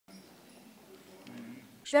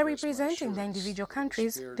They are representing the individual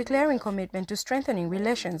countries, declaring commitment to strengthening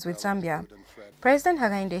relations with Zambia. President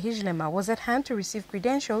HAKAINDE HICHILEMA was at hand to receive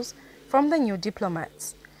credentials from the new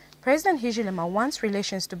diplomats. President HICHILEMA wants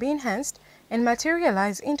relations to be enhanced and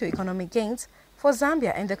materialize into economic gains for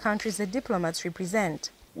Zambia and the countries the diplomats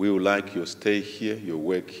represent. We would like your stay here, your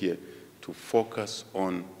work here, to focus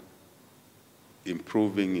on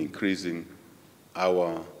improving, increasing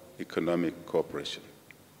our economic cooperation.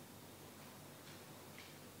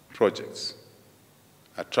 Projects,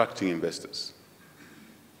 attracting investors.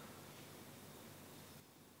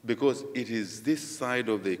 Because it is this side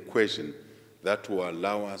of the equation that will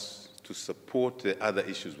allow us to support the other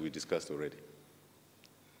issues we discussed already.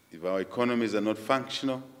 If our economies are not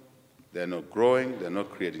functional, they're not growing, they're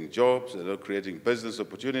not creating jobs, they're not creating business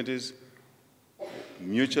opportunities,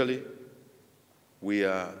 mutually, we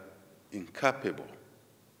are incapable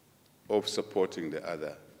of supporting the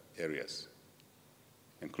other areas,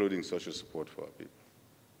 including social support for our people.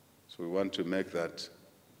 So we want to make that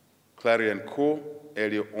clarion core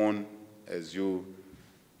earlier on as you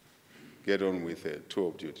get on with a tour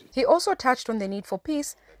of duty. He also touched on the need for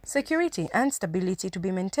peace, security and stability to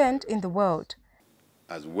be maintained in the world.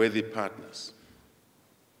 As worthy partners,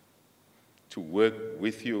 to work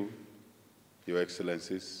with you, Your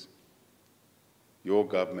Excellencies, your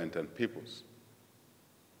government and peoples,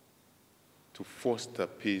 to foster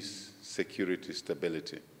peace, security,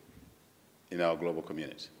 stability in our global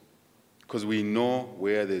community. Because we know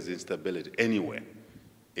where there's instability anywhere,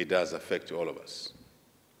 it does affect all of us.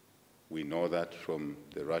 We know that from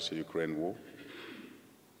the Russia-Ukraine war.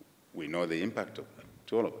 We know the impact of that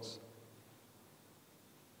to all of us.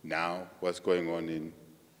 Now, what's going on in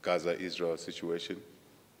Gaza-Israel situation,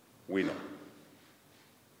 we know.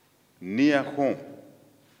 Near home,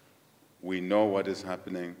 we know what is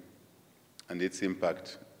happening and its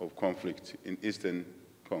impact of conflict in eastern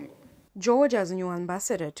Congo. Georgia's new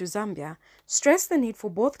ambassador to Zambia stressed the need for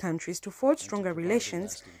both countries to forge stronger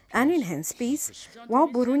relations and enhance peace, while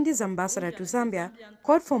Burundi's ambassador to Zambia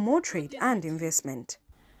called for more trade and investment.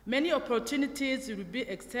 Many opportunities will be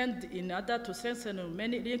extended in order to strengthen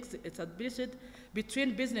many links established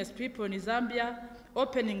between business people in Zambia,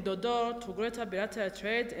 opening the door to greater bilateral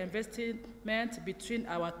trade and investment between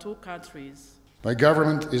our two countries. My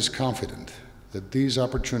government is confident that these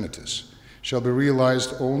opportunities shall be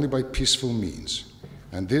realized only by peaceful means,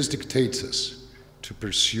 and this dictates us to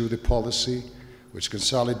pursue the policy which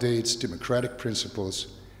consolidates democratic principles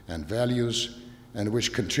and values and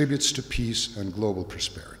which contributes to peace and global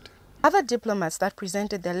prosperity. Other diplomats that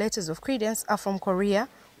presented their letters of credence are from Korea,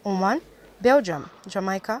 Oman, Belgium,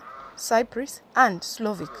 Jamaica, Cyprus and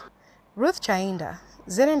Slovak. Ruth Chayinda,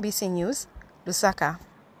 ZAMBIA News, Lusaka.